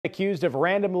accused of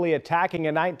randomly attacking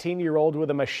a 19-year-old with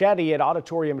a machete at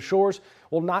Auditorium Shores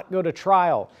will not go to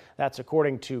trial. That's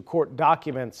according to court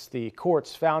documents. The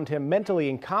courts found him mentally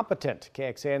incompetent.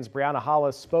 KXAN's Brianna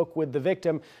Hollis spoke with the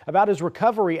victim about his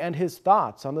recovery and his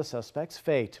thoughts on the suspect's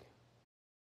fate.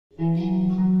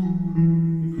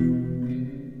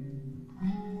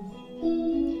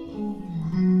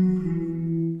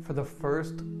 For the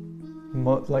first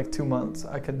 2 months,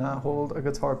 I could not hold a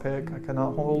guitar pick, I could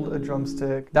not hold a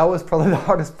drumstick. That was probably the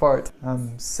hardest part.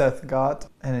 I'm Seth Gott,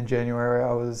 and in January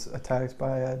I was attacked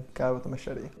by a guy with a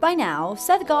machete. By now,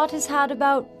 Seth Gott has had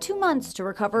about 2 months to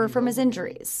recover from his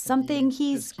injuries, something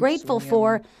he's grateful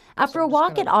for after a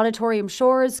walk at Auditorium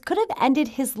Shores could have ended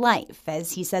his life,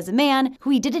 as he says a man who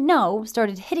he didn't know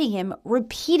started hitting him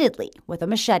repeatedly with a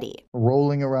machete.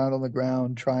 Rolling around on the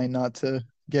ground, trying not to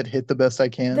get hit the best I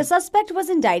can. The suspect was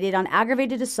indicted on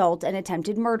aggravated assault and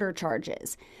attempted murder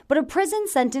charges, but a prison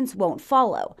sentence won't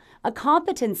follow. A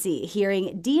competency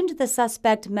hearing deemed the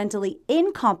suspect mentally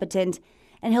incompetent,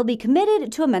 and he'll be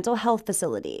committed to a mental health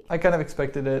facility. I kind of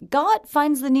expected it. Gott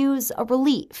finds the news a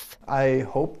relief. I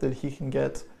hope that he can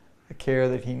get the care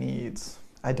that he needs.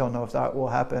 I don't know if that will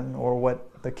happen or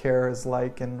what the care is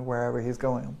like and wherever he's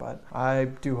going, but I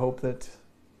do hope that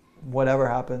whatever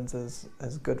happens is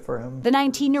good for him. The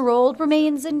 19-year-old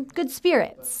remains in good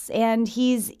spirits, and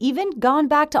he's even gone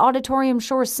back to Auditorium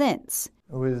Shores since.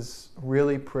 It was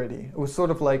really pretty. It was sort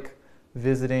of like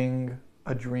visiting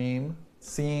a dream,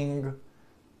 seeing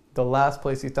the last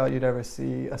place you thought you'd ever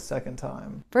see a second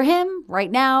time. For him, right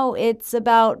now, it's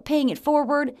about paying it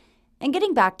forward and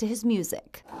getting back to his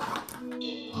music. I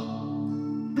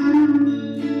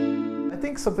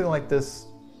think something like this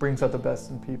brings out the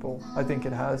best in people. I think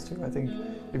it has to. I think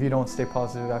if you don't stay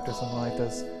positive after something like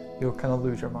this, you'll kind of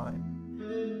lose your mind.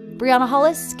 Brianna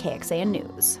Hollis, KXAN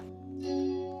News.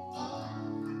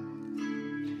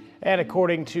 And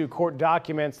according to court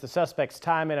documents, the suspect's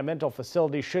time in a mental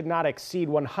facility should not exceed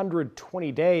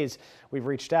 120 days. We've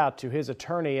reached out to his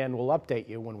attorney and will update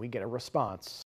you when we get a response.